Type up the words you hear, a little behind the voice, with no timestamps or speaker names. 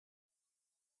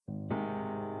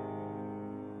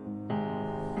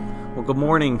Well, good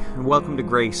morning and welcome to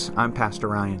Grace. I'm Pastor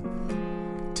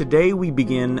Ryan. Today we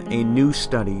begin a new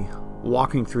study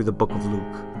walking through the book of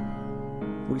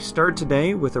Luke. We start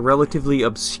today with a relatively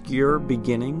obscure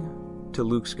beginning to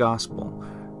Luke's Gospel,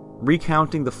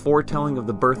 recounting the foretelling of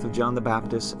the birth of John the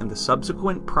Baptist and the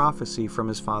subsequent prophecy from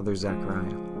his father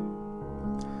Zechariah.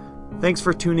 Thanks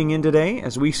for tuning in today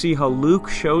as we see how Luke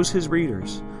shows his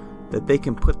readers that they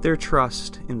can put their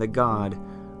trust in the God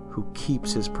who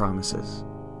keeps his promises.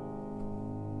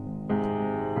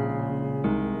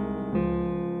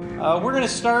 We're going to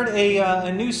start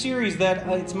a new series that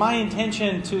it's my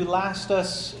intention to last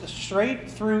us straight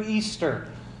through Easter.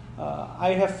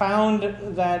 I have found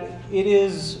that it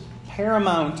is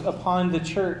paramount upon the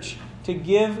church to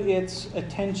give its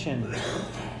attention,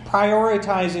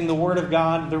 prioritizing the Word of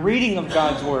God, the reading of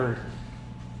God's Word.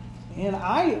 And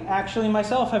I actually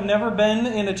myself have never been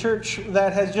in a church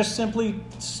that has just simply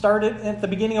started at the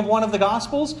beginning of one of the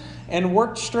Gospels and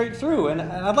worked straight through. And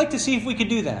I'd like to see if we could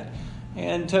do that.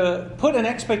 And to put an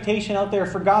expectation out there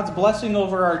for God's blessing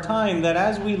over our time, that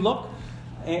as we look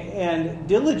and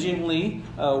diligently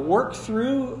work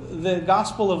through the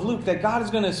Gospel of Luke, that God is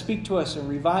going to speak to us and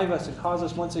revive us and cause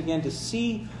us once again to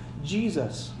see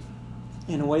Jesus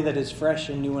in a way that is fresh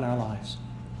and new in our lives.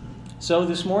 So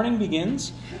this morning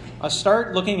begins a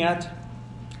start looking at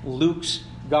Luke's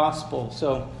Gospel.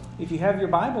 So if you have your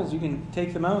Bibles, you can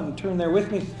take them out and turn there with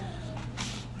me.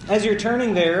 As you're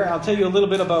turning there, I'll tell you a little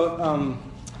bit about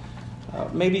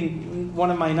maybe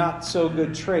one of my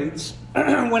not-so-good traits.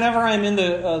 Whenever I'm in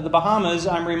the Bahamas,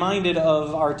 I'm reminded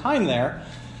of our time there.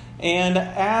 And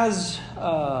as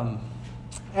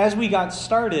we got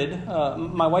started,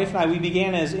 my wife and I, we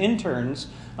began as interns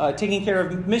taking care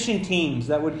of mission teams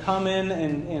that would come in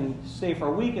and stay for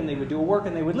a week, and they would do a work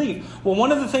and they would leave. Well,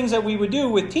 one of the things that we would do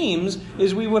with teams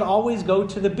is we would always go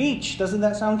to the beach. Doesn't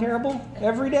that sound terrible?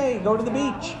 Every day, go to the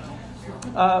beach.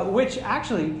 Which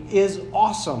actually is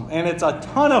awesome, and it's a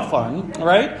ton of fun,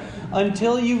 right?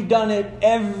 Until you've done it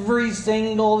every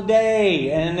single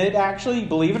day. And it actually,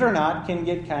 believe it or not, can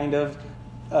get kind of,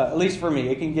 at least for me,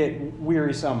 it can get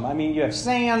wearisome. I mean, you have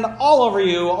sand all over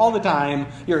you all the time.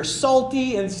 You're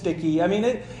salty and sticky. I mean,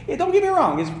 it don't get me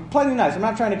wrong. It's plenty nice. I'm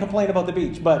not trying to complain about the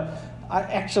beach, but I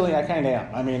kind of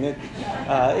am. I mean,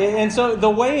 and so the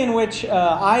way in which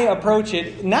I approach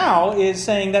it now is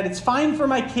saying that it's fine for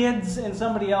my kids and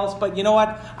somebody else, but you know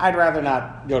what? I'd rather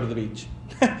not go to the beach.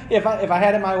 If I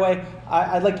had it my way,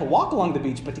 I'd like to walk along the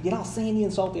beach, but to get all sandy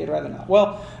and salty, I'd rather not.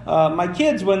 Well, my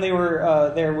kids, when they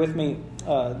were there with me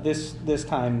this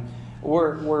time,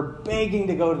 were begging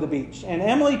to go to the beach. And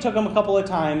Emily took them a couple of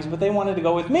times, but they wanted to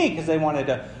go with me because they wanted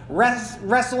to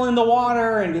wrestle in the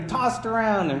water and get tossed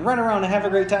around and run around and have a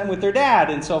great time with their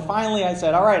dad. And so finally I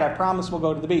said, all right, I promise we'll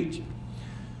go to the beach.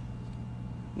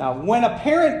 Now, when a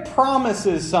parent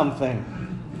promises something,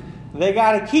 they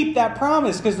got to keep that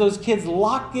promise because those kids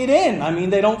lock it in. I mean,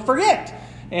 they don't forget.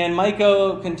 And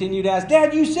Micah continued to ask,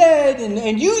 Dad, you said,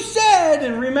 and you said,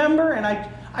 and remember? And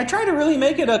I try to really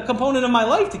make it a component of my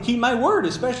life to keep my word,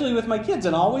 especially with my kids,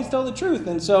 and always tell the truth.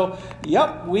 And so,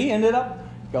 we ended up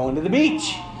going to the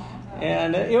beach.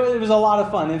 And it was a lot of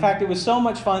fun. In fact, it was so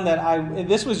much fun that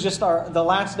this was just the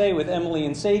last day with Emily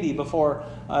and Sadie before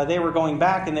they were going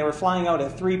back, and they were flying out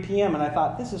at 3 p.m. And I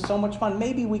thought, this is so much fun.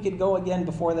 Maybe we could go again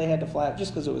before they had to fly out,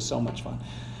 just because it was so much fun.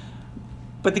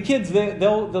 But the kids,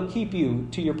 they'll keep you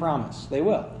to your promise. They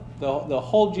will. They'll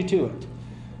hold you to it.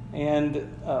 And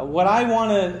what I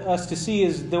want us to see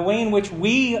is the way in which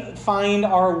we find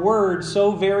our word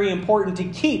so very important to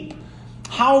keep.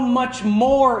 How much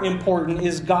more important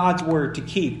is God's word to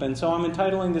keep? And so I'm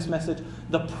entitling this message,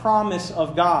 The Promise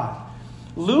of God.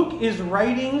 Luke is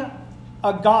writing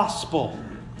a gospel.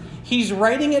 He's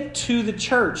writing it to the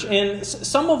church. And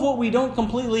some of what we don't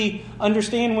completely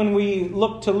understand when we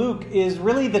look to Luke is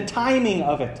really the timing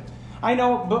of it. I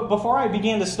know before I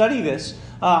began to study this,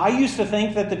 I used to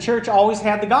think that the church always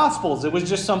had the Gospels. It was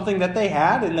just something that they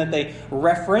had and that they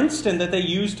referenced and that they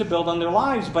used to build on their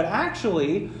lives. But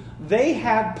actually, they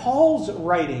had Paul's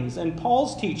writings and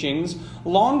Paul's teachings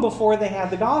long before they had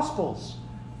the Gospels.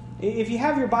 If you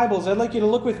have your Bibles, I'd like you to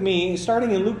look with me, starting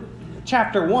in Luke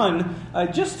chapter 1,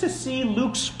 just to see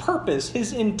Luke's purpose,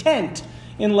 his intent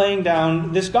in laying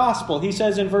down this gospel. He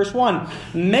says in verse 1,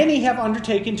 many have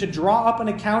undertaken to draw up an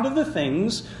account of the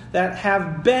things that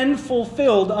have been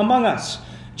fulfilled among us,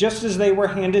 just as they were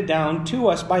handed down to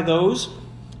us by those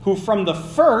who from the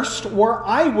first were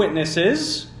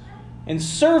eyewitnesses and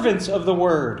servants of the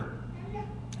word.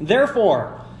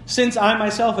 Therefore, since I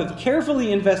myself have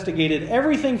carefully investigated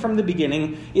everything from the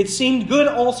beginning, it seemed good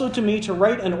also to me to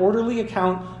write an orderly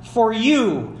account for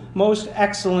you, most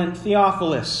excellent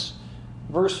Theophilus,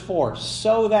 verse 4.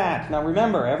 So that. Now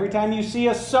remember, every time you see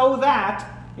a so that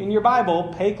in your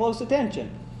Bible, pay close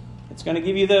attention. It's going to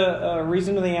give you the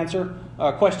reason to the answer.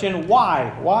 Question, why?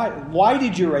 Why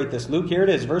did you write this, Luke? Here it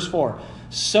is, verse 4.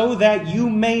 So that you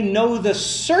may know the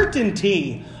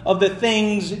certainty of the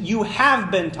things you have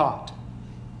been taught.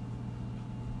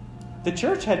 The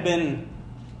church had been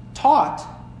taught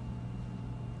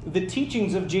the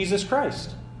teachings of Jesus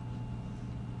Christ.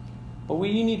 But what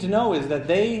you need to know is that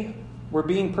they were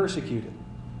being persecuted.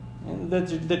 And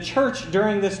the church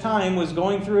during this time was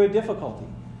going through a difficulty.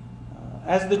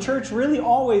 As the church really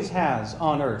always has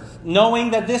on earth.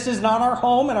 Knowing that this is not our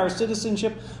home and our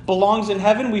citizenship belongs in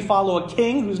heaven. We follow a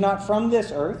king who's not from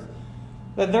this earth.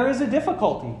 That there is a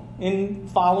difficulty in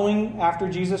following after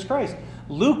Jesus Christ.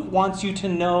 Luke wants you to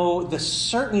know the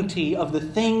certainty of the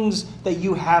things that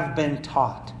you have been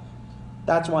taught.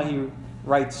 That's why he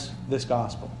writes this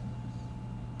gospel.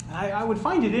 I would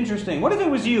find it interesting. What if it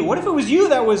was you? What if it was you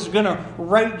that was going to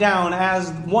write down as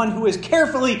one who has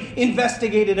carefully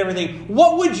investigated everything?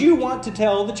 What would you want to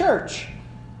tell the church?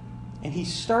 And he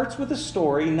starts with a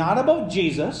story not about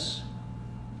Jesus,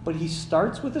 but he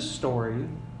starts with a story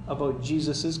about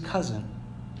Jesus' cousin,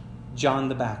 John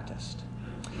the Baptist.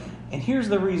 And here's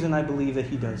the reason I believe that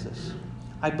he does this.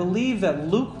 I believe that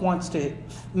Luke wants to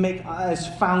make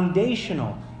as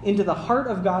foundational into the heart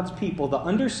of God's people the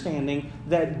understanding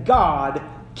that God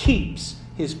keeps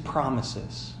his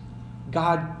promises.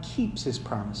 God keeps his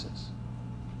promises.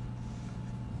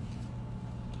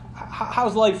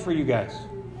 How's life for you guys?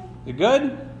 You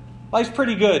good? Life's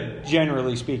pretty good,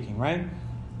 generally speaking, right?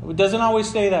 It doesn't always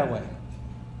stay that way.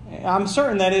 I'm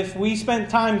certain that if we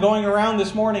spent time going around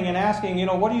this morning and asking,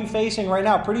 what are you facing right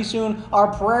now? Pretty soon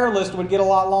our prayer list would get a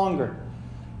lot longer.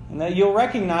 And that you'll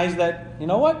recognize that,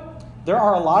 there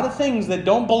are a lot of things that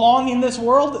don't belong in this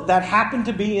world that happen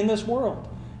to be in this world.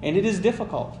 And it is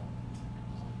difficult.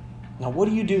 Now, what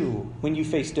do you do when you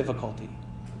face difficulty?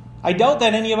 I doubt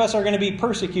that any of us are going to be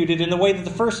persecuted in the way that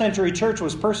the first century church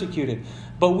was persecuted.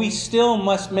 But we still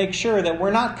must make sure that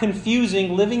we're not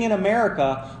confusing living in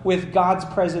America with God's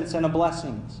presence and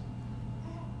blessings.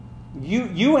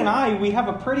 You and I, we have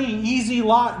a pretty easy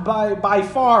lot by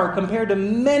far compared to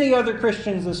many other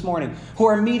Christians this morning who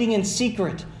are meeting in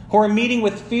secret, who are meeting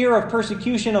with fear of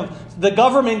persecution of the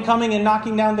government coming and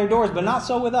knocking down their doors, but not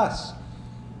so with us.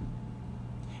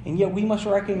 And yet we must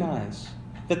recognize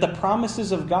that the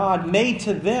promises of God made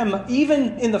to them,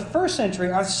 even in the first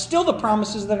century, are still the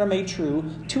promises that are made true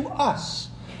to us.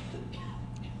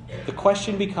 The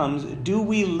question becomes, do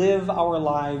we live our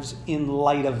lives in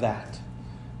light of that?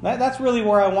 That's really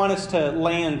where I want us to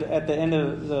land at the end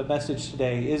of the message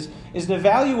today, is the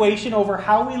evaluation over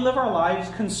how we live our lives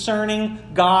concerning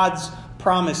God's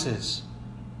promises.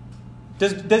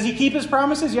 Does he keep his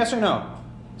promises? Yes or no?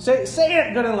 Say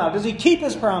it good and loud. Does he keep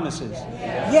his promises?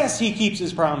 Yes, he keeps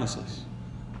his promises.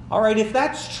 All right, if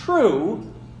that's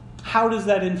true, how does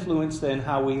that influence then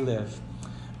how we live?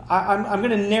 I'm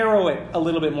going to narrow it a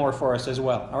little bit more for us as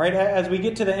well. All right, as we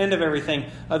get to the end of everything,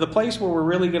 the place where we're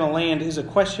really going to land is a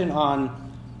question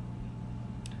on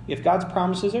if God's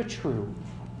promises are true,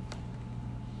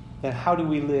 then how do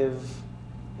we live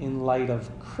in light of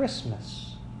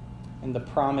Christmas and the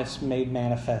promise made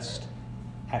manifest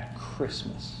at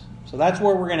Christmas? So that's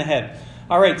where we're going to head.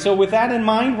 All right, so with that in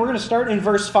mind, we're going to start in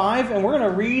verse 5, and we're going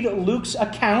to read Luke's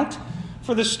account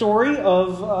for the story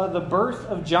of the birth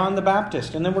of John the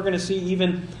Baptist. And then we're going to see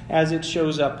even as it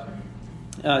shows up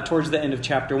towards the end of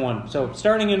chapter 1. So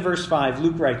starting in verse 5,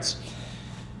 Luke writes,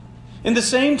 "In the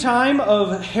same time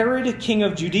of Herod, king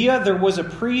of Judea, there was a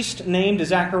priest named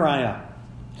Zechariah,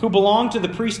 who belonged to the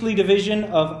priestly division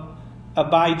of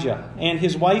Abijah, and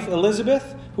his wife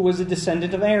Elizabeth, who was a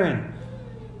descendant of Aaron.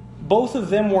 Both of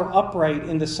them were upright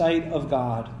in the sight of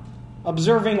God,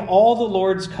 observing all the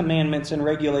Lord's commandments and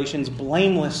regulations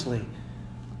blamelessly.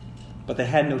 But they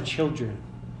had no children,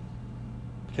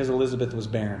 because Elizabeth was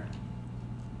barren.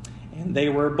 And they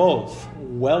were both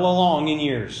well along in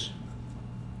years.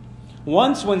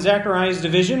 Once, when Zechariah's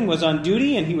division was on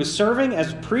duty and he was serving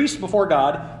as priest before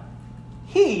God,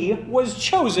 he was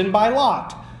chosen by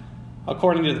Lot,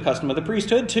 according to the custom of the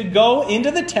priesthood, to go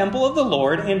into the temple of the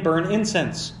Lord and burn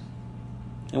incense.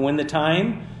 And when the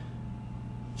time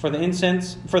for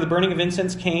the burning of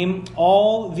incense came,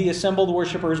 all the assembled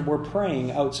worshipers were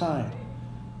praying outside.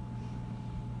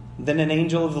 Then an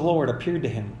angel of the Lord appeared to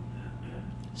him,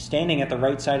 standing at the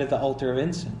right side of the altar of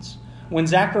incense. When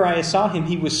Zechariah saw him,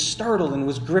 he was startled and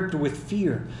was gripped with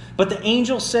fear. But the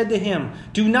angel said to him,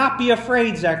 "Do not be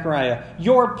afraid, Zechariah.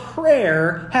 Your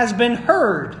prayer has been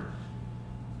heard.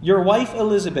 Your wife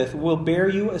Elizabeth will bear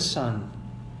you a son,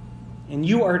 and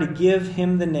you are to give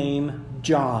him the name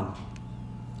John.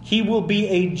 He will be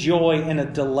a joy and a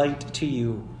delight to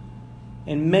you,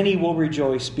 and many will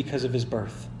rejoice because of his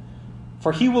birth.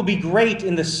 For he will be great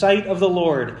in the sight of the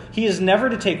Lord. He is never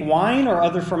to take wine or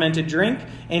other fermented drink,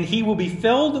 and he will be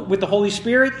filled with the Holy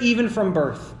Spirit even from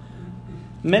birth.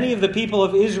 Many of the people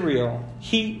of Israel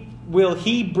he will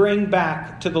bring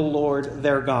back to the Lord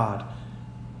their God.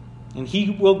 And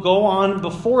he will go on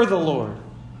before the Lord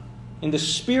in the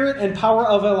spirit and power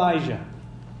of Elijah,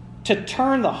 to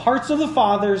turn the hearts of the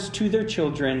fathers to their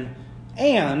children,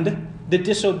 and the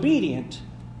disobedient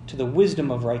to the wisdom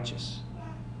of righteous,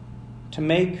 to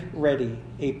make ready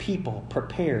a people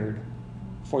prepared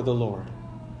for the Lord.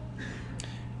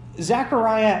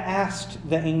 Zechariah asked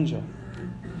the angel,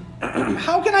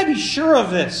 "How can I be sure of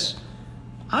this?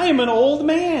 I am an old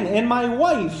man, and my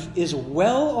wife is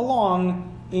well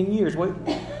along in years."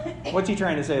 What's he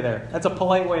trying to say there? That's a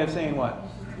polite way of saying what?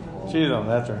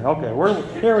 That's right.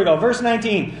 Okay, here we go. Verse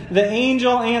 19. The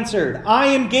angel answered, "I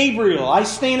am Gabriel. I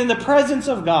stand in the presence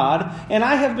of God, and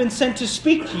I have been sent to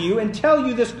speak to you and tell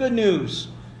you this good news.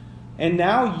 And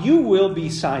now you will be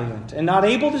silent and not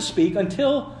able to speak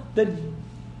until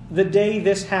the day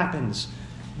this happens,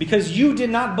 because you did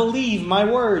not believe my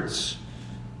words,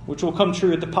 which will come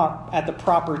true at the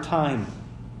proper time."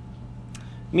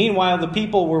 Meanwhile, the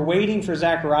people were waiting for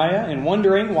Zechariah and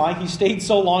wondering why he stayed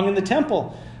so long in the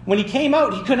temple. When he came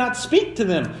out, he could not speak to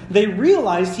them. They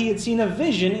realized he had seen a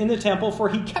vision in the temple, for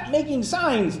he kept making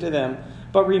signs to them,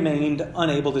 but remained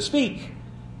unable to speak.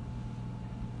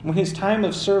 When his time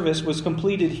of service was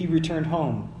completed, he returned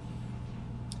home.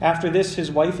 After this,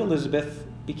 his wife Elizabeth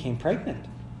became pregnant,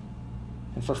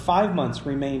 and for 5 months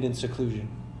remained in seclusion.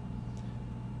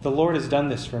 "The Lord has done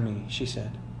this for me," she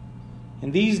said. "In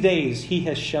these days he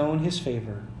has shown his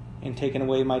favor and taken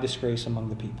away my disgrace among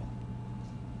the people."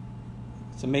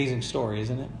 It's an amazing story,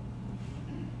 isn't it?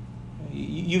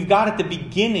 You've got at the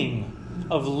beginning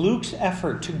of Luke's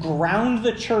effort to ground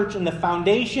the church in the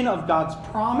foundation of God's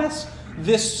promise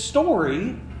this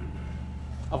story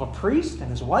of a priest and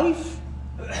his wife,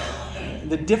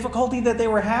 the difficulty that they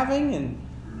were having in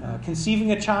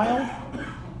conceiving a child,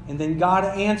 and then God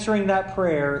answering that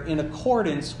prayer in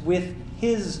accordance with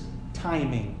his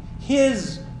timing,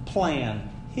 his plan,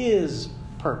 his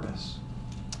purpose.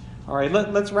 All right,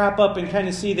 let's wrap up and kind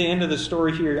of see the end of the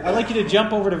story here. I'd like you to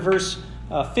jump over to verse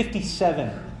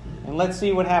 57, and let's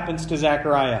see what happens to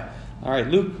Zechariah. All right,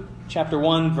 Luke chapter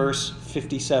 1, verse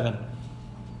 57.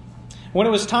 When it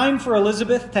was time for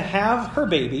Elizabeth to have her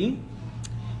baby,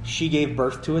 she gave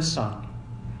birth to a son.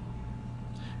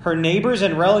 Her neighbors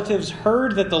and relatives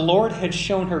heard that the Lord had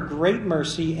shown her great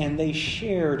mercy, and they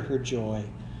shared her joy.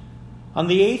 On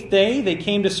the 8th day, they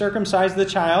came to circumcise the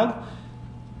child.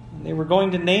 They were going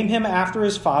to name him after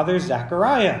his father,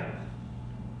 Zechariah.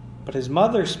 But his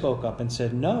mother spoke up and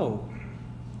said, "No,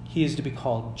 he is to be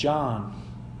called John."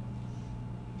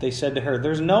 They said to her,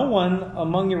 "There's no one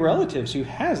among your relatives who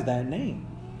has that name."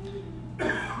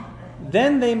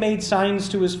 Then they made signs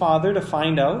to his father to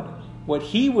find out what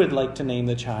he would like to name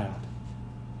the child.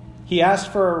 He asked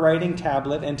for a writing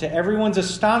tablet, and to everyone's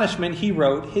astonishment, he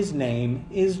wrote, "His name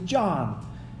is John."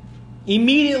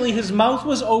 Immediately his mouth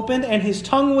was opened and his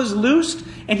tongue was loosed,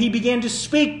 and he began to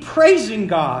speak, praising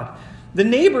God. The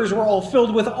neighbors were all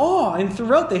filled with awe, and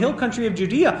throughout the hill country of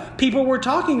Judea, people were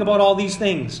talking about all these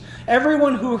things.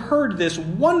 Everyone who heard this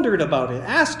wondered about it,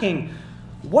 asking,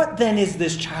 "What then is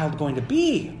this child going to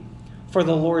be?" For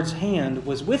the Lord's hand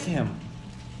was with him.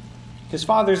 His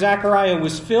father Zechariah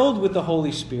was filled with the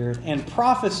Holy Spirit and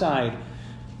prophesied,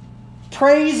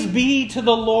 "Praise be to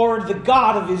the Lord, the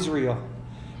God of Israel,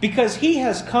 because he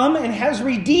has come and has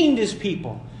redeemed his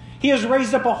people. He has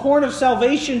raised up a horn of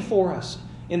salvation for us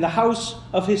in the house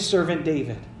of his servant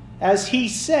David, as he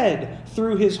said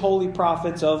through his holy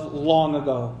prophets of long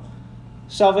ago.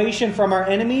 Salvation from our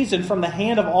enemies and from the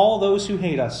hand of all those who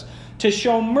hate us, to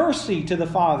show mercy to the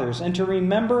fathers and to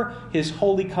remember his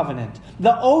holy covenant,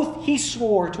 the oath he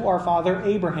swore to our father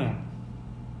Abraham,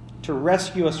 to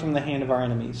rescue us from the hand of our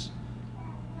enemies,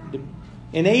 to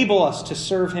enable us to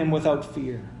serve him without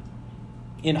fear,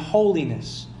 in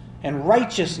holiness and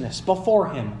righteousness before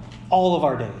him all of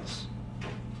our days.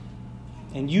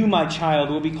 And you, my child,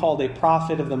 will be called a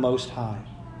prophet of the Most High.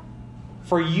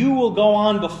 For you will go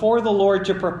on before the Lord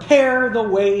to prepare the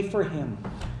way for him,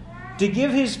 to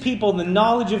give his people the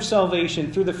knowledge of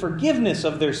salvation through the forgiveness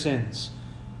of their sins,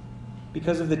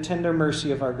 because of the tender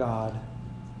mercy of our God,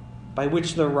 by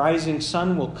which the rising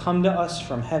sun will come to us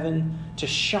from heaven to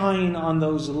shine on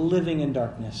those living in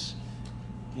darkness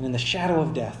and in the shadow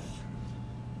of death,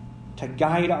 to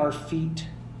guide our feet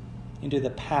into the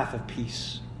path of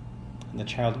peace. And the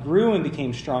child grew and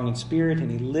became strong in spirit, and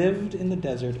he lived in the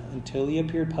desert until he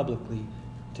appeared publicly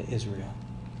to Israel.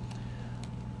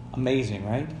 Amazing,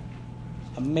 right?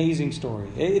 Amazing story.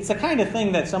 It's the kind of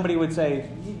thing that somebody would say,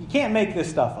 you can't make this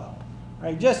stuff up.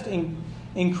 Right? Just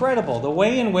incredible. The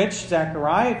way in which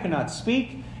Zechariah could not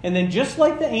speak. And then just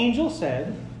like the angel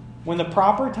said, when the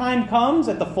proper time comes,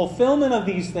 at the fulfillment of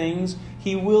these things,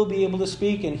 he will be able to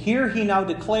speak. And here he now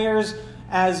declares,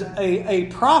 as a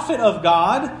prophet of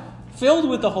God, filled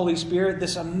with the Holy Spirit,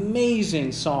 this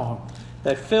amazing song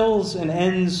that fills and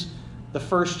ends the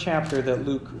first chapter that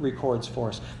Luke records for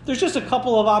us. There's just a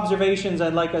couple of observations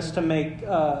I'd like us to make,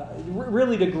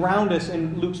 really to ground us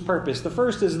in Luke's purpose. The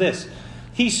first is this.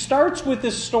 He starts with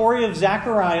this story of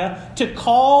Zechariah to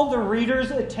call the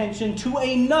reader's attention to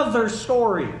another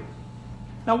story.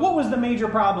 Now, what was the major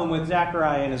problem with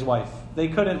Zechariah and his wife? They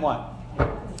couldn't what?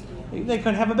 They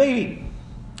couldn't have a baby.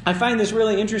 I find this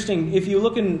really interesting. If you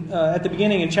look at the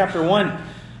beginning in chapter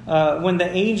 1, when the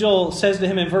angel says to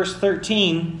him in verse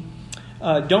 13,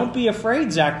 don't be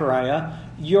afraid, Zechariah,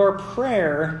 your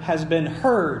prayer has been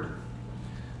heard.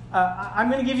 I'm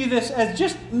going to give you this as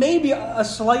just maybe a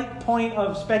slight point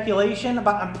of speculation,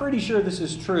 but I'm pretty sure this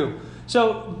is true.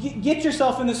 So get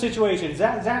yourself in the situation.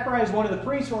 Zechariah is one of the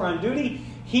priests who are on duty.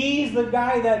 He's the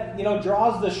guy that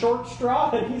draws the short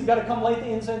straw, and he's got to come light the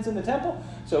incense in the temple.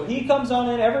 So he comes on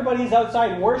in, everybody's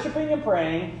outside worshiping and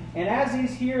praying, and as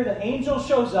he's here, the angel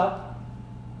shows up.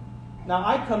 Now,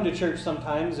 I come to church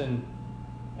sometimes, and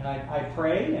I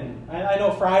pray, and I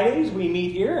know Fridays we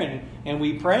meet here, and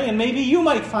we pray, and maybe you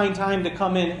might find time to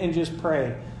come in and just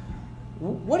pray.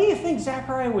 What do you think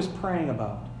Zechariah was praying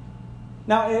about?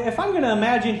 Now, if I'm going to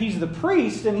imagine he's the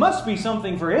priest, it must be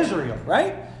something for Israel,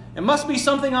 right? It must be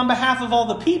something on behalf of all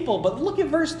the people. But look at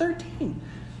verse 13.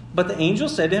 But the angel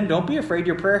said to him, don't be afraid,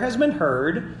 your prayer has been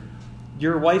heard.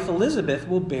 Your wife Elizabeth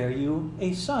will bear you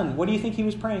a son. What do you think he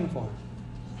was praying for?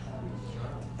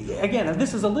 Again,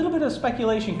 this is a little bit of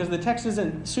speculation because the text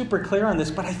isn't super clear on this,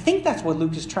 but I think that's what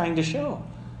Luke is trying to show.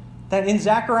 That in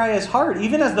Zechariah's heart,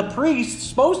 even as the priest,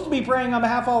 supposed to be praying on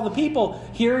behalf of all the people,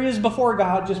 here he is before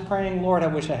God just praying, Lord, I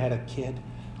wish I had a kid.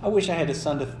 I wish I had a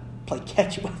son to play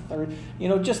catch with. Or,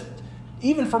 just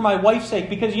even for my wife's sake,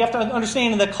 because you have to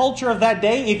understand in the culture of that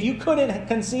day, if you couldn't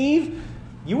conceive,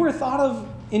 you were thought of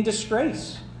in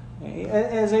disgrace.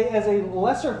 As a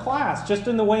lesser class, just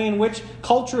in the way in which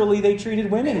culturally they treated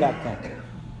women back then.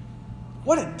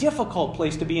 What a difficult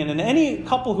place to be in. And any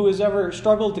couple who has ever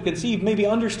struggled to conceive maybe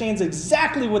understands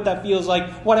exactly what that feels like.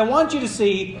 What I want you to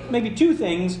see, maybe two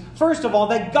things. First of all,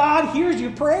 that God hears your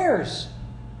prayers.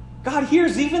 God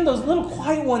hears even those little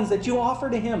quiet ones that you offer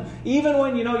to Him. Even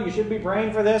when you should be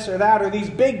praying for this or that or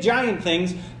these big giant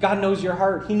things, God knows your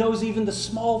heart. He knows even the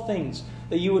small things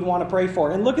that you would want to pray for.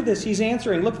 And look at this. He's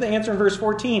answering. Look at the answer in verse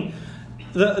 14.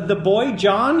 The boy,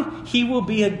 John, he will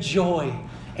be a joy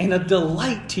and a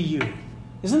delight to you.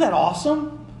 Isn't that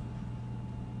awesome?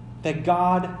 That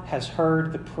God has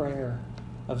heard the prayer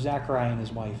of Zechariah and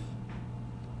his wife.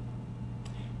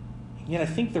 And yet I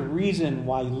think the reason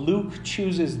why Luke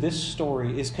chooses this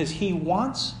story is because he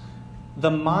wants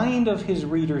the mind of his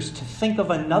readers to think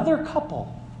of another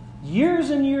couple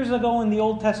years and years ago in the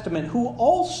Old Testament who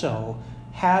also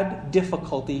had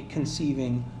difficulty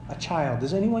conceiving a child.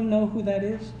 Does anyone know who that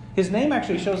is? His name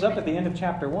actually shows up at the end of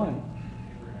chapter 1.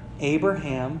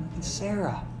 Abraham and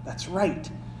Sarah. That's right.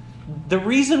 The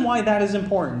reason why that is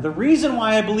important, the reason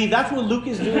why I believe that's what Luke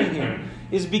is doing here,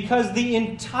 is because the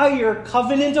entire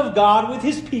covenant of God with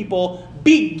His people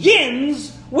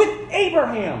begins with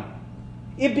Abraham.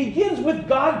 It begins with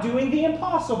God doing the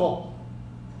impossible.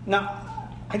 Now,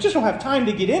 I just don't have time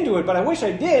to get into it, but I wish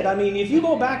I did. I mean, if you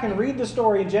go back and read the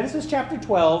story in Genesis chapter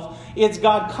 12, it's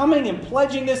God coming and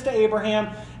pledging this to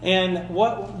Abraham. And do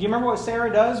you remember what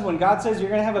Sarah does when God says you're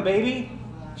going to have a baby?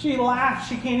 She laughs.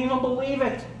 She can't even believe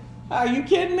it. Are you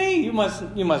kidding me? You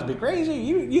must be crazy.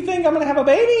 You think I'm going to have a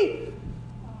baby?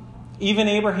 Even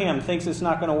Abraham thinks it's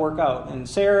not going to work out. And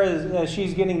Sarah, as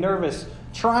she's getting nervous,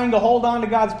 trying to hold on to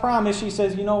God's promise, she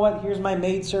says, you know what, here's my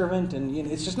maidservant, and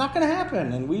it's just not going to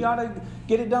happen, and we ought to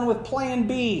get it done with plan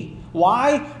B.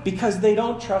 Why? Because they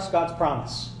don't trust God's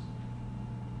promise.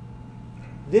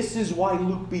 This is why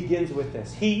Luke begins with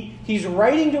this. He's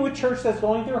writing to a church that's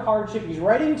going through hardship. He's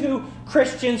writing to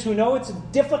Christians who know it's a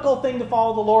difficult thing to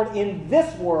follow the Lord in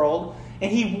this world,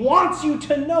 and he wants you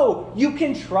to know you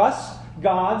can trust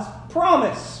God's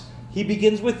promise. He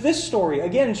begins with this story,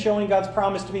 again showing God's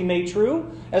promise to be made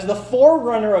true as the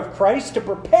forerunner of Christ to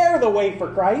prepare the way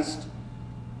for Christ.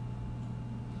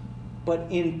 But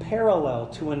in parallel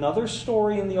to another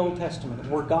story in the Old Testament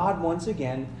where God once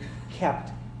again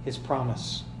kept His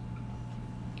promise.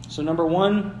 So number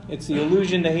one, it's the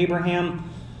allusion to Abraham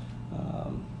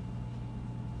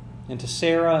and to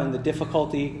Sarah and the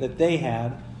difficulty that they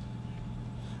had.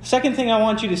 Second thing I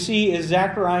want you to see is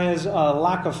Zechariah's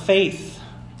lack of faith.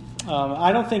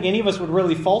 I don't think any of us would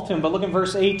really fault him, but look at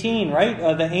verse 18,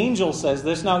 right? The angel says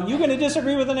this. Now, you going to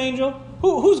disagree with an angel?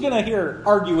 Who's going to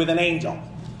argue with an angel?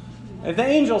 If the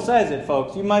angel says it,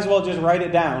 folks, you might as well just write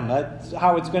it down. That's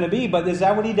how it's going to be. But is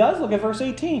that what he does? Look at verse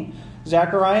 18.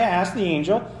 Zechariah asked the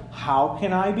angel, "How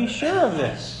can I be sure of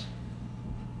this?"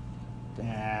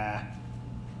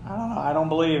 I don't know. I don't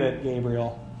believe it,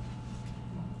 Gabriel.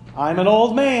 I'm an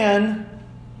old man,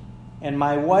 and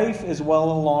my wife is well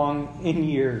along in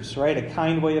years, right? A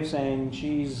kind way of saying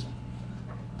she's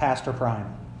past her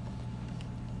prime.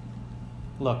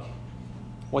 Look,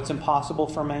 what's impossible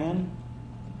for man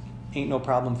ain't no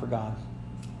problem for God.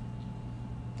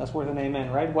 That's worth an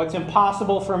amen, right? What's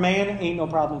impossible for man ain't no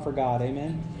problem for God.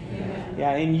 Amen? Amen.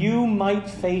 Yeah, and you might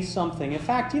face something. In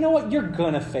fact, you know what? You're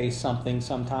going to face something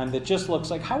sometime that just looks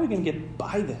like, how are we going to get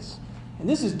by this? And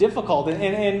this is difficult.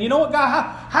 And you know what,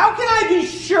 God? How can I be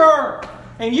sure?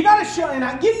 And you got to show,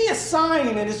 and give me a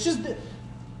sign. And it's just,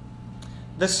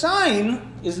 the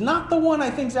sign is not the one I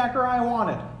think Zechariah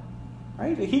wanted.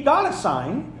 Right? He got a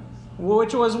sign,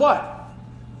 which was what?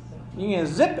 You're going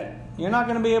to zip it. You're not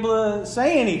going to be able to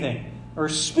say anything or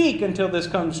speak until this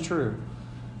comes true.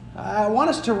 I want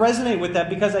us to resonate with that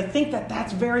because I think that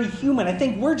that's very human. I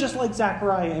think we're just like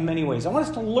Zechariah in many ways. I want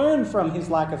us to learn from his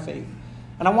lack of faith.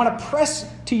 And I want to press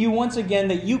to you once again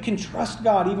that you can trust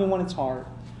God even when it's hard.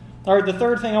 All right, the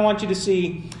third thing I want you to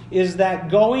see is that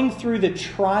going through the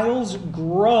trials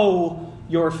grow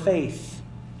your faith.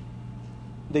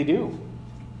 They do.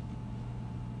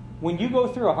 When you go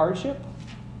through a hardship,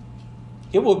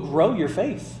 it will grow your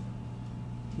faith.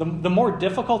 The more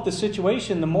difficult the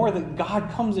situation, the more that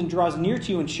God comes and draws near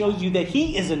to you and shows you that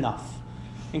He is enough.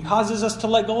 And causes us to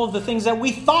let go of the things that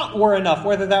we thought were enough,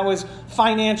 whether that was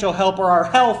financial help or our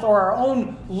health or our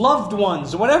own loved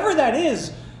ones. Whatever that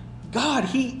is, God,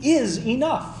 He is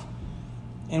enough.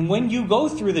 And when you go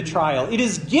through the trial, it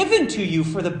is given to you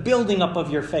for the building up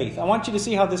of your faith. I want you to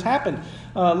see how this happened.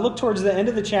 Look towards the end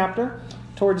of the chapter,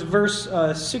 towards verse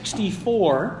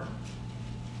 64.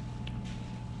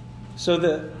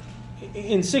 So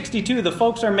in 62, the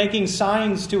folks are making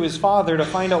signs to his father to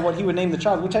find out what he would name the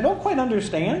child, which I don't quite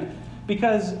understand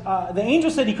because the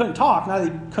angel said he couldn't talk, not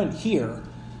that he couldn't hear.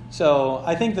 So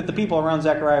I think that the people around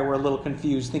Zechariah were a little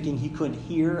confused, thinking he couldn't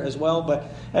hear as well. But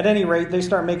at any rate, they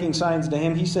start making signs to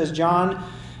him. He says, John,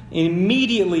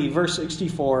 immediately, verse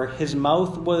 64, his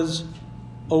mouth was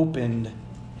opened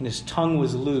and his tongue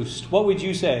was loosed. What would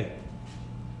you say?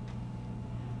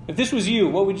 If this was you,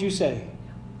 what would you say?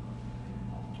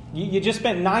 You just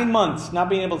spent 9 months not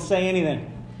being able to say anything.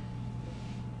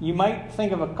 You might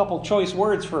think of a couple choice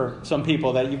words for some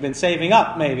people that you've been saving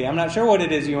up, maybe. I'm not sure what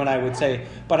it is you and I would say,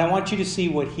 but I want you to see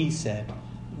what he said.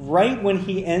 Right when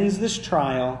he ends this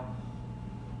trial,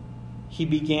 he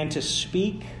began to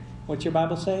speak, what's your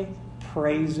Bible say?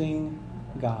 Praising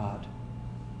God.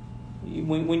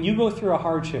 When you go through a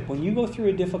hardship, when you go through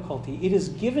a difficulty, it is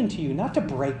given to you not to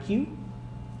break you,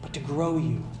 but to grow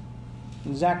you.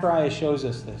 And Zechariah shows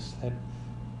us this,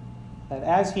 that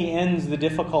as he ends the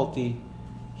difficulty,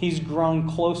 he's grown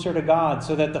closer to God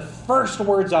so that the first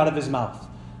words out of his mouth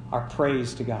are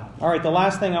praise to God. All right, the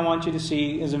last thing I want you to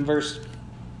see is in verse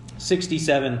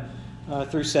 67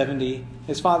 through 70.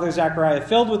 His father Zechariah,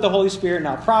 filled with the Holy Spirit,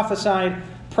 now prophesied,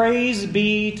 praise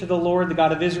be to the Lord, the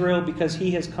God of Israel, because he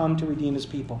has come to redeem his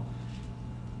people.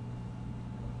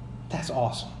 That's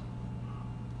awesome.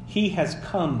 He has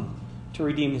come to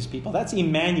redeem his people. That's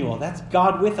Emmanuel. That's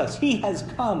God with us. He has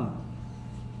come.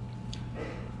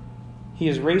 He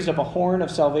has raised up a horn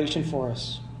of salvation for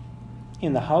us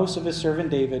in the house of his servant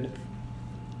David,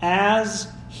 as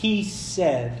he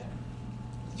said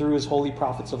through his holy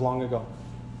prophets of long ago.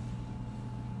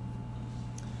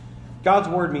 God's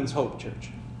word means hope,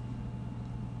 church.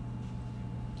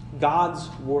 God's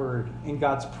word and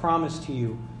God's promise to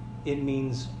you, it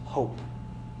means hope.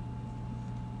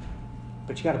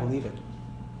 But you got to believe it.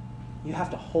 You have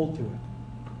to hold to it.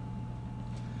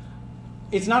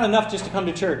 It's not enough just to come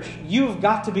to church. You've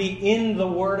got to be in the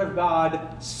Word of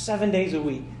God 7 days a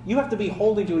week. You have to be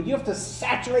holding to it. You have to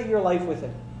saturate your life with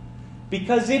it.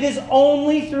 Because it is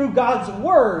only through God's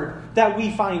Word that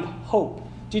we find hope.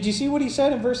 Did you see what he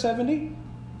said in verse 70?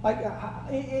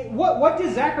 What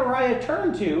did Zechariah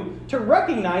turn to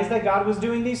recognize that God was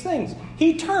doing these things?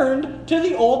 He turned to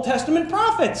the Old Testament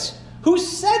prophets who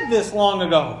said this long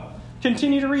ago.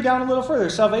 Continue to read down a little further.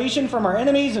 Salvation from our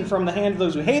enemies and from the hand of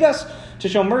those who hate us, to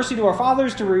show mercy to our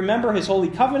fathers, to remember his holy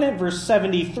covenant. Verse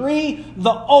 73,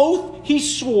 the oath he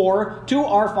swore to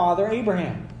our father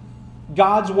Abraham.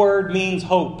 God's word means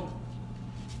hope.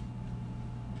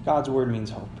 God's word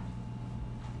means hope.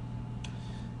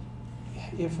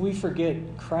 If we forget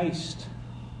Christ,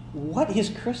 what is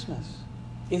Christmas?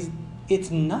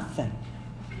 It's nothing.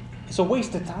 It's a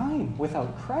waste of time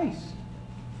without Christ.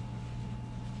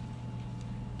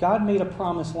 God made a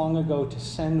promise long ago to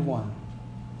send one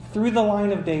through the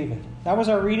line of David. That was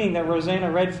our reading that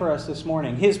Rosanna read for us this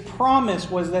morning. His promise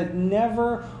was that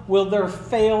never will there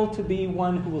fail to be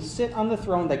one who will sit on the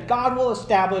throne that God will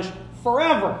establish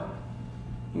forever.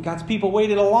 And God's people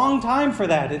waited a long time for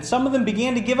that. And some of them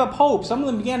began to give up hope. Some of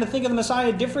them began to think of the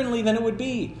Messiah differently than it would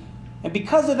be. And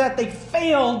because of that, they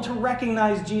failed to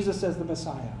recognize Jesus as the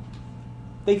Messiah.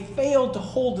 They failed to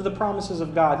hold to the promises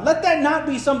of God. Let that not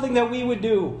be something that we would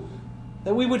do.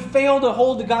 That we would fail to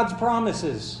hold to God's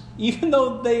promises, even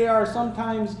though they are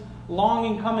sometimes long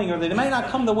in coming, or they might not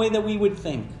come the way that we would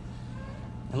think.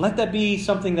 And let that be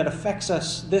something that affects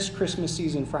us this Christmas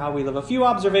season for how we live. A few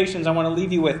observations I want to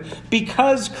leave you with.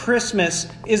 Because Christmas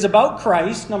is about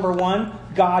Christ, number one,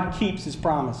 God keeps his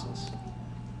promises.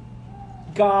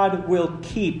 God will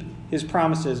keep his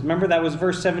promises. Remember, that was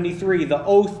verse 73, the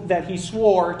oath that he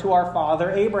swore to our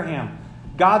father Abraham.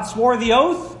 God swore the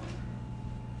oath.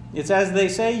 It's as they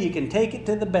say, you can take it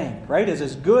to the bank, right? It's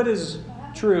as good as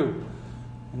true.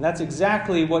 And that's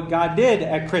exactly what God did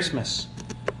at Christmas.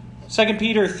 2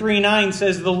 Peter 3:9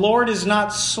 says, the Lord is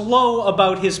not slow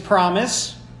about his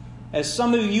promise, as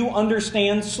some of you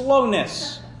understand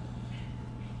slowness.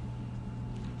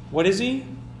 What is he?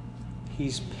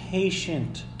 He's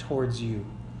patient towards you,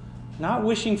 not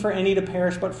wishing for any to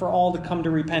perish, but for all to come to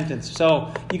repentance.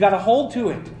 So you got to hold to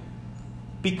it.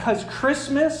 Because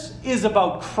Christmas is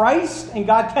about Christ, and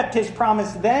God kept his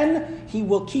promise then, he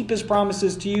will keep his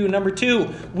promises to you. Number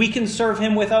two, we can serve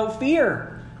him without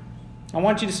fear. I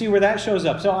want you to see where that shows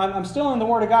up. So I'm still in the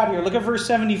Word of God here. Look at verse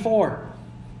 74.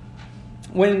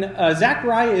 When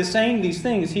Zechariah is saying these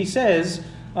things, he says,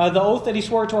 the oath that he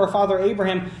swore to our father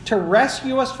Abraham, to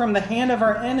rescue us from the hand of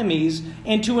our enemies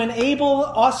and to enable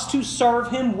us to serve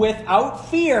him without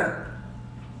fear.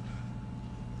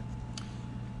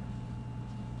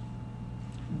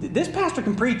 This pastor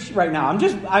can preach right now.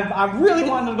 I'm really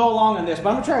wanting to go along on this, but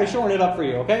I'm going to try shorten it up for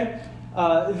you, okay?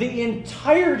 The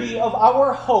entirety of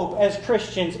our hope as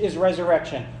Christians is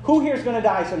resurrection. Who here is going to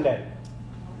die someday?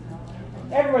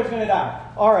 Everybody's going to die.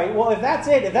 All right, well, if that's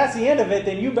it, if that's the end of it,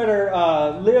 then you better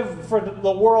live for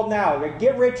the world now.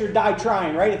 Get rich or die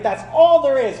trying, right? If that's all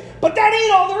there is. But that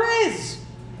ain't all there is.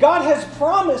 God has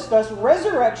promised us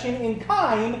resurrection in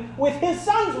kind with his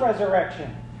Son's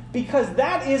resurrection. Because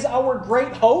that is our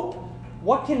great hope.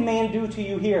 What can man do to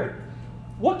you here?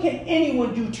 What can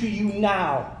anyone do to you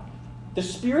now? The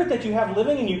spirit that you have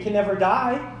living in you can never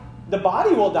die. The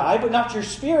body will die, but not your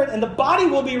spirit, and the body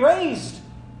will be raised.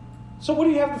 So what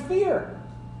do you have to fear?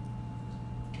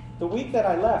 The week that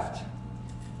I left,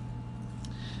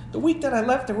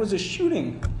 there was a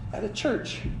shooting at a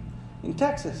church in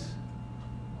Texas.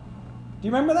 Do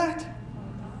you remember that?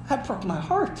 That broke my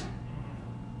heart.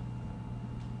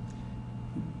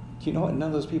 Do you know what? None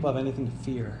of those people have anything to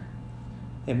fear.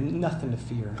 They have nothing to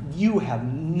fear. You have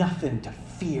nothing to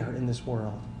fear in this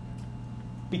world.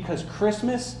 Because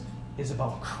Christmas is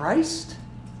about Christ,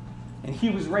 and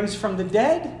he was raised from the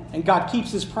dead, and God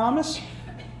keeps his promise.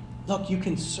 Look, you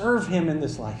can serve him in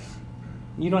this life.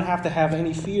 You don't have to have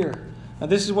any fear. Now,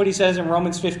 this is what he says in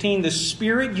Romans 15. The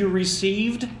Spirit you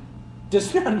received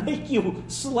does not make you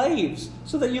slaves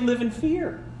so that you live in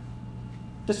fear.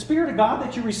 The Spirit of God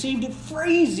that you received, it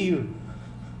frees you.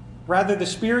 Rather, the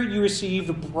Spirit you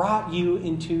received brought you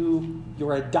into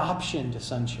your adoption to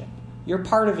sonship. You're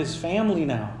part of his family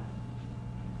now.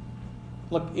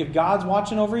 Look, if God's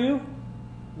watching over you,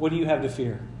 what do you have to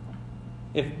fear?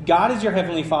 If God is your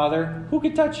heavenly Father, who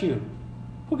could touch you?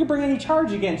 Who could bring any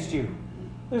charge against you?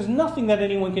 There's nothing that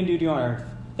anyone can do to you on earth.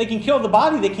 They can kill the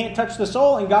body, they can't touch the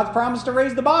soul, and God's promised to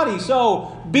raise the body.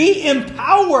 So be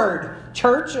empowered,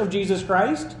 Church of Jesus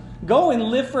Christ. Go and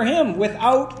live for him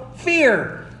without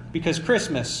fear, because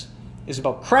Christmas is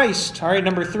about Christ. All right,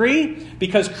 number 3,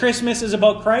 because Christmas is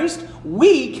about Christ,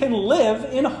 we can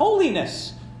live in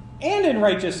holiness and in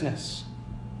righteousness.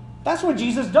 That's what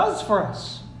Jesus does for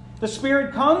us. The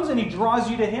Spirit comes and he draws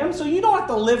you to him, so you don't have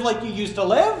to live like you used to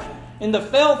live, in the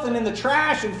filth and in the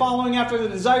trash and following after the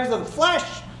desires of the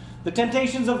flesh, the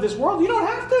temptations of this world. You don't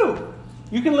have to.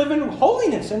 You can live in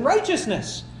holiness and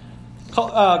righteousness.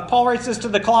 Paul writes this to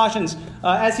the Colossians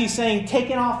as he's saying,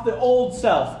 taking off the old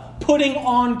self, putting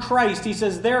on Christ. He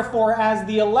says, therefore, as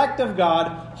the elect of God,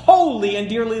 holy and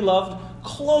dearly loved,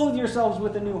 clothe yourselves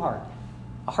with a new heart.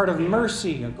 A heart of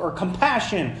mercy or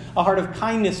compassion, a heart of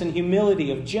kindness and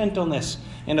humility, of gentleness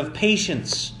and of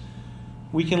patience.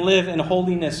 We can live in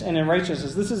holiness and in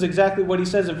righteousness. This is exactly what he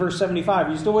says in verse 75.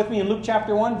 Are you still with me in Luke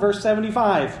chapter 1, verse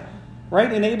 75?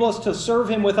 Right? Enable us to serve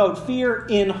him without fear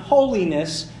in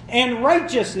holiness and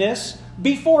righteousness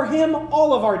before him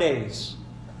all of our days.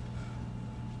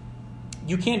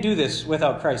 You can't do this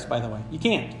without Christ, by the way. You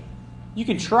can't. You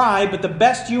can try, but the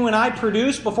best you and I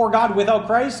produce before God without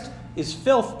Christ is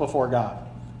filth before God.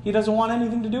 He doesn't want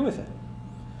anything to do with it.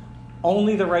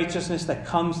 Only the righteousness that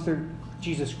comes through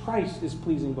Jesus Christ is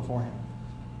pleasing before him.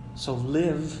 So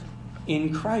live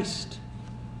in Christ.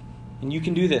 And you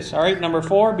can do this. All right, number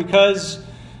 4, because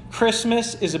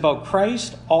Christmas is about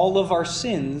Christ, all of our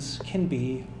sins can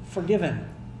be forgiven.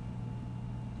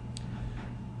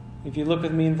 If you look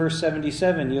with me in verse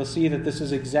 77, you'll see that this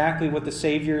is exactly what the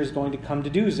Savior is going to come to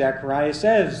do. Zechariah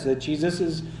says that Jesus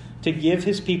is to give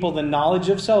his people the knowledge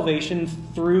of salvation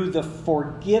through the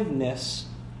forgiveness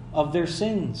of their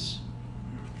sins.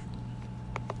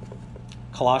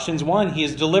 Colossians 1, he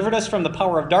has delivered us from the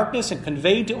power of darkness and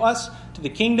conveyed to us to the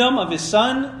kingdom of his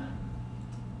Son,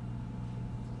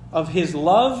 of his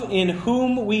love, in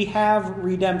whom we have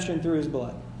redemption through his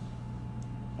blood.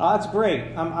 Oh, that's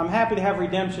great. I'm happy to have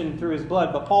redemption through his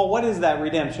blood. But Paul, what is that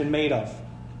redemption made of?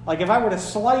 Like if I were to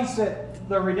slice it,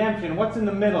 the redemption, what's in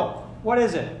the middle? What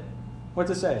is it? What's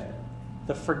it say?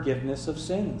 The forgiveness of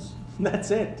sins.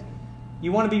 That's it.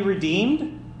 You want to be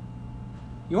redeemed?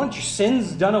 You want your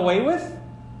sins done away with?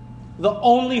 The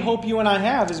only hope you and I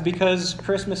have is because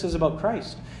Christmas is about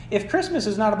Christ. If Christmas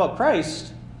is not about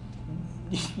Christ,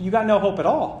 you got no hope at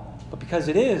all. But because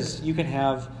it is, you can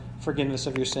have forgiveness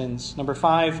of your sins. Number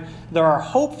 5, there are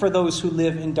hope for those who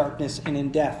live in darkness and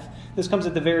in death. This comes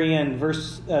at the very end,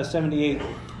 verse 78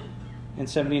 and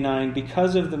 79.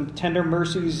 Because of the tender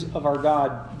mercies of our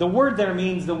God. The word there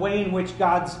means the way in which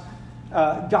God's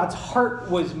heart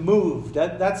was moved.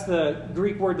 That's the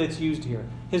Greek word that's used here.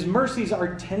 His mercies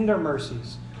are tender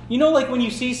mercies. You know, like when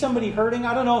you see somebody hurting,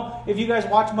 I don't know if you guys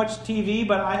watch much TV,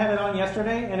 but I had it on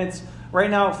yesterday, and it's right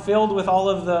now filled with all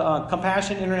of the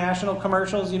Compassion International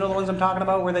commercials. You know the ones I'm talking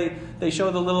about, where they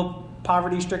show the little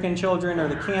poverty-stricken children or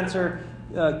the cancer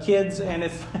kids, and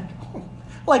it's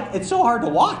like it's so hard to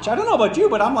watch. I don't know about you,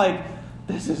 but I'm like,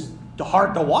 this is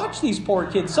hard to watch these poor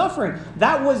kids suffering.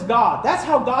 That was God. That's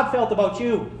how God felt about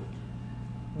you.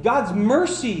 God's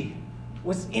mercy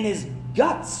was in his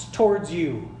guts towards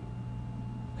you.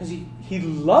 Because he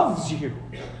loves you.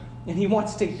 And he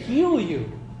wants to heal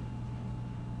you.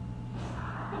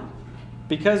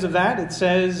 Because of that, it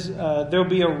says, there'll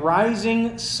be a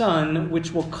rising sun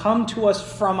which will come to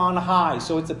us from on high.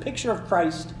 So it's a picture of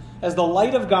Christ as the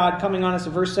light of God coming on us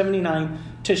in verse 79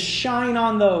 to shine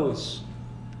on those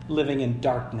living in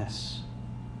darkness.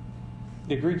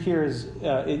 The Greek here is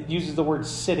it uses the word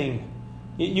sitting.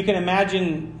 You can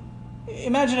imagine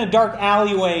a dark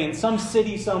alleyway in some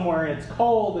city somewhere, and it's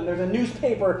cold, and there's a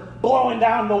newspaper blowing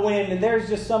down the wind, and there's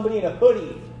just somebody in a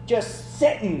hoodie just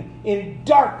sitting in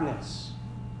darkness.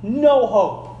 No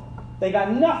hope. They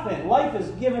got nothing. Life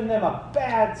has given them a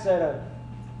bad set of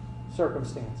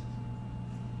circumstances.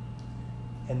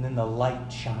 And then the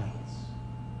light shines,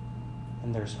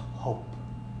 and there's hope.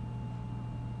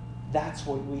 That's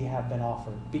what we have been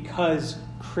offered. Because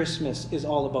Christmas is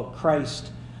all about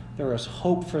Christ, there is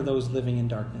hope for those living in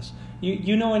darkness.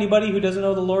 You know anybody who doesn't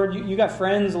know the Lord? You got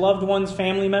friends, loved ones,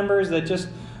 family members that just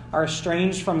are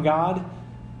estranged from God?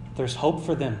 There's hope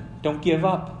for them. Don't give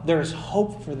up. There's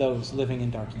hope for those living in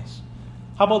darkness.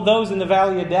 How about those in the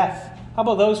valley of death? How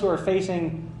about those who are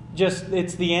facing just,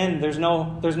 it's the end. There's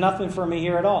nothing for me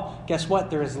here at all. Guess what?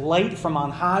 There is light from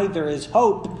on high. There is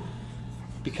hope.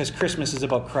 Because Christmas is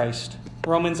about Christ.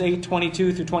 Romans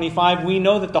 8:22-25, we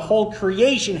know that the whole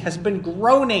creation has been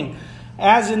groaning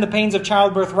as in the pains of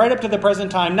childbirth right up to the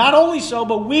present time. Not only so,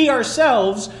 but we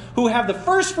ourselves who have the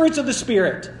first fruits of the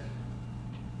Spirit.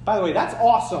 By the way, that's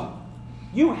awesome.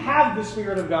 You have the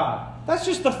Spirit of God. That's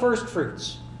just the first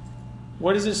fruits.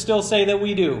 What does it still say that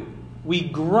we do? We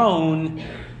groan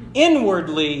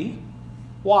inwardly.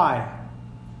 Why?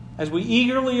 As we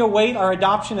eagerly await our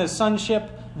adoption as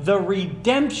sonship, the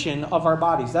redemption of our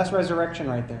bodies. That's resurrection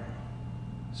right there.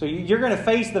 So you're going to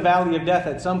face the valley of death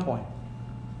at some point.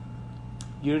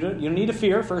 You don't need to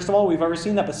fear. First of all, we've already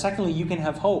seen that. But secondly, you can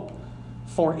have hope.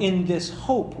 For in this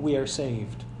hope we are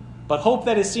saved. But hope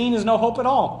that is seen is no hope at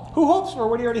all. Who hopes for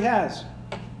what he already has?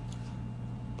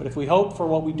 But if we hope for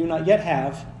what we do not yet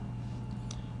have,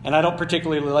 and I don't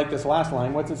particularly like this last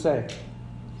line, what's it say?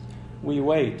 we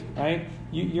wait, right?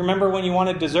 You remember when you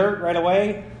wanted dessert right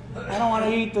away? I don't want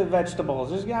to eat the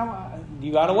vegetables. You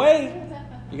got to wait.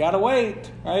 You got to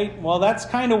wait, right? Well, that's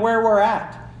kind of where we're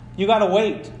at. You got to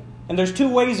wait. And there's two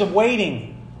ways of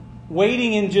waiting.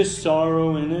 Waiting in just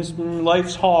sorrow and this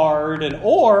life's hard,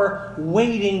 or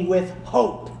waiting with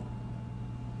hope.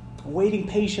 Waiting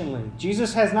patiently.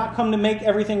 Jesus has not come to make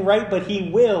everything right, but He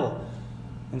will.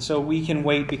 And so we can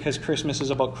wait because Christmas is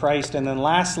about Christ. And then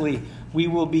lastly, we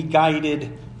will be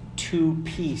guided to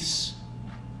peace.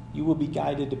 You will be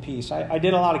guided to peace. I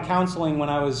did a lot of counseling when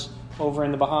I was over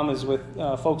in the Bahamas with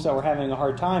folks that were having a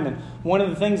hard time. And one of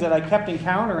the things that I kept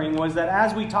encountering was that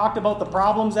as we talked about the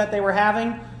problems that they were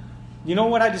having, you know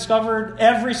what I discovered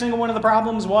every single one of the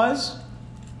problems was?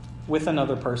 With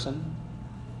another person.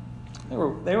 They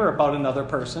were about another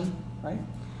person, right?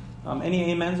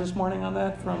 Any amens this morning on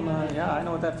that? Yeah, I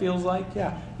know what that feels like.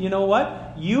 Yeah. You know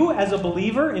what? You as a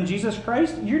believer in Jesus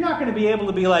Christ, you're not going to be able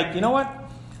to be like, you know what?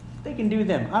 They can do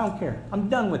them. I don't care. I'm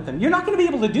done with them. You're not going to be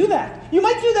able to do that. You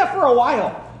might do that for a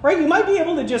while, right? You might be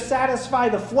able to just satisfy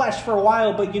the flesh for a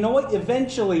while, but you know what?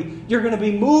 Eventually, you're going to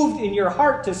be moved in your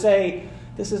heart to say,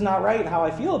 this is not right how I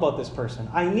feel about this person.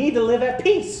 I need to live at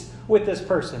peace with this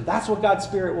person. That's what God's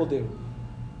Spirit will do.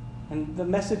 And the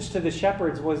message to the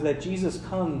shepherds was that Jesus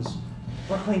comes to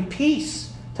proclaim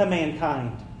peace to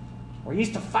mankind. We're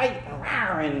used to fight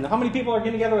and how many people are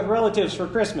getting together with relatives for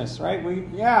Christmas, right?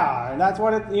 And that's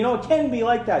what it can be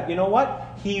like that. You know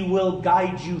what? He will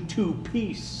guide you to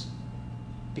peace.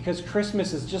 Because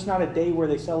Christmas is just not a day where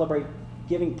they celebrate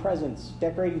giving presents,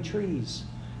 decorating trees.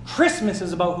 Christmas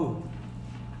is about who?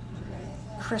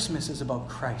 Christmas is about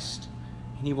Christ.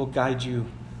 And He will guide you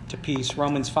to peace.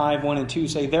 Romans 5, 1 and 2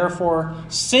 say, therefore,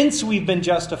 since we've been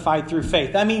justified through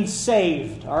faith, that means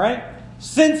saved, all right?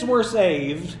 Since we're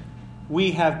saved,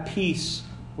 we have peace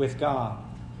with God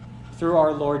through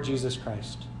our Lord Jesus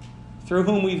Christ, through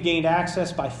whom we've gained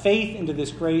access by faith into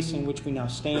this grace in which we now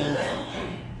stand,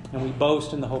 and we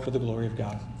boast in the hope of the glory of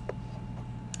God.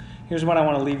 Here's what I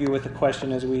want to leave you with a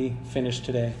question as we finish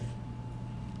today.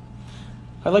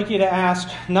 I'd like you to ask,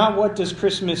 not what does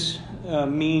Christmas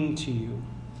mean to you?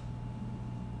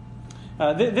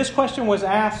 This question was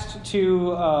asked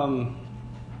to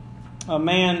a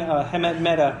man, Hamed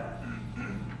Mehta,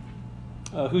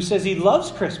 who says he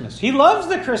loves Christmas. He loves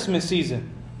the Christmas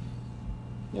season.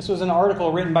 This was an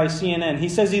article written by CNN. He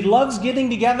says he loves getting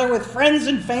together with friends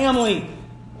and family.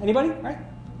 Anybody? Right?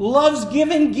 Loves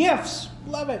giving gifts.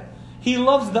 Love it. He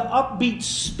loves the upbeat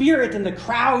spirit and the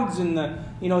crowds and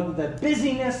the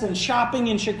busyness and shopping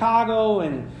in Chicago.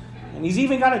 And he's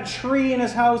even got a tree in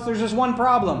his house. There's just one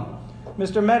problem.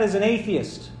 Mr. Mehta is an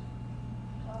atheist.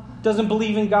 Doesn't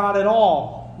believe in God at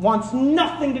all. Wants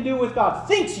nothing to do with God.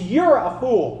 Thinks you're a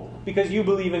fool because you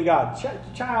believe in God.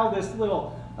 Child, this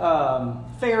little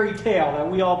fairy tale that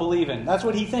we all believe in. That's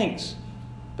what he thinks.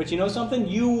 But you know something?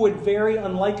 You would very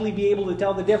unlikely be able to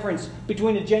tell the difference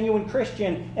between a genuine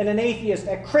Christian and an atheist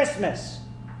at Christmas.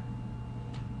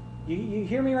 You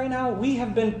hear me right now? We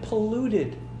have been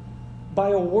polluted by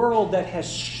a world that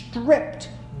has stripped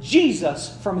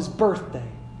Jesus from His birthday.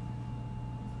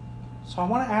 So I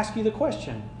want to ask you the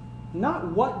question.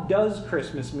 Not what does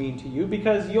Christmas mean to you,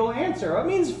 because you'll answer, it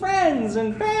means friends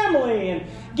and family and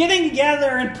getting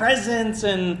together and presents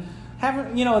and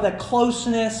having, the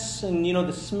closeness and,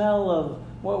 the smell of,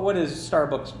 what is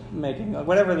Starbucks making?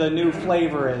 Whatever the new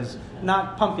flavor is.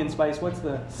 Not pumpkin spice, what's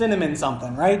the cinnamon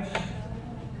something, right?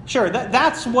 Sure,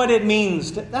 that's what it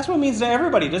means. That's what it means to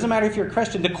everybody. It doesn't matter if you're a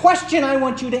Christian. The question I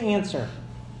want you to answer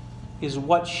is,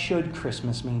 what should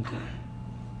Christmas mean to you?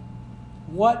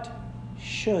 What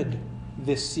should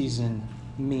this season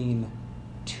mean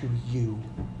to you?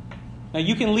 Now,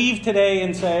 you can leave today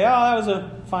and say, that was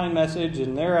a fine message,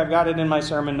 and there I've got it in my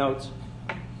sermon notes.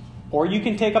 Or you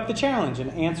can take up the challenge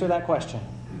and answer that question.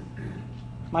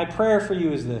 My prayer for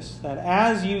you is this, that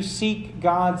as you seek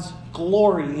God's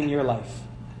glory in your life,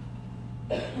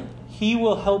 He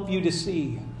will help you to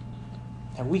see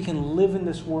that we can live in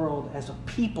this world as a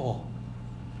people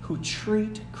who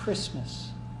treat Christmas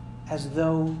as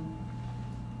though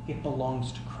it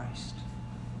belongs to Christ.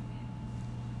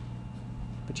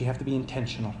 But you have to be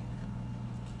intentional.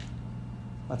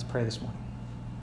 Let's pray this morning.